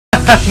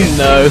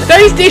No.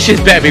 Those dishes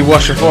better be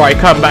washed before I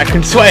come back and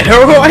swear,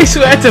 or I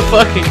swear to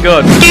fucking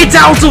God. Get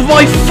out of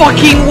my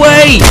fucking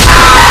way!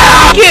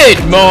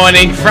 Good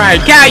morning,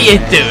 Frank. How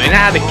you doing?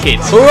 How the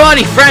kids?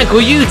 Alrighty, Frank,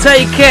 will you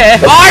take care?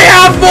 I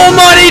have more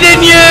money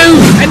than you!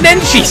 And then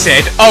she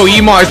said, oh,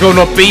 you might as well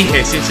not be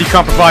here since you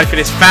can't provide for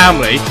this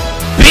family.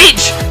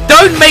 Bitch!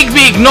 Don't make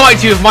me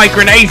ignite you with my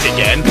grenades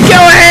again. Go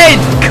ahead!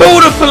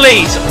 Call the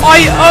police!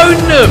 I own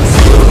them!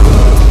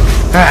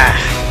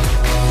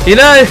 You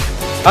know,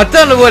 I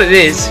don't know what it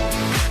is,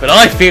 but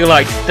I feel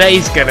like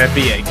today's gonna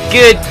be a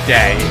good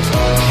day.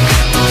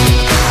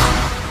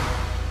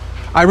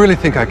 I really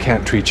think I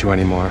can't treat you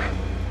anymore.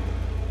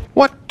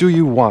 What do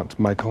you want,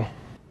 Michael?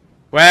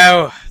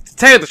 Well, to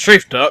tell you the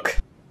truth, Doc,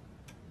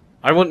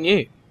 I want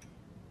you.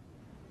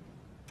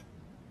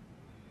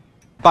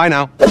 Bye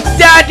now.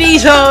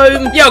 Daddy's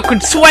home! Yo,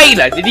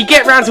 Consuela, did he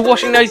get round to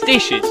washing those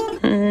dishes?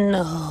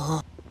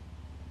 No.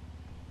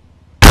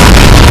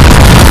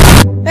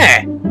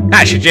 There,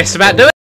 that should just about do it.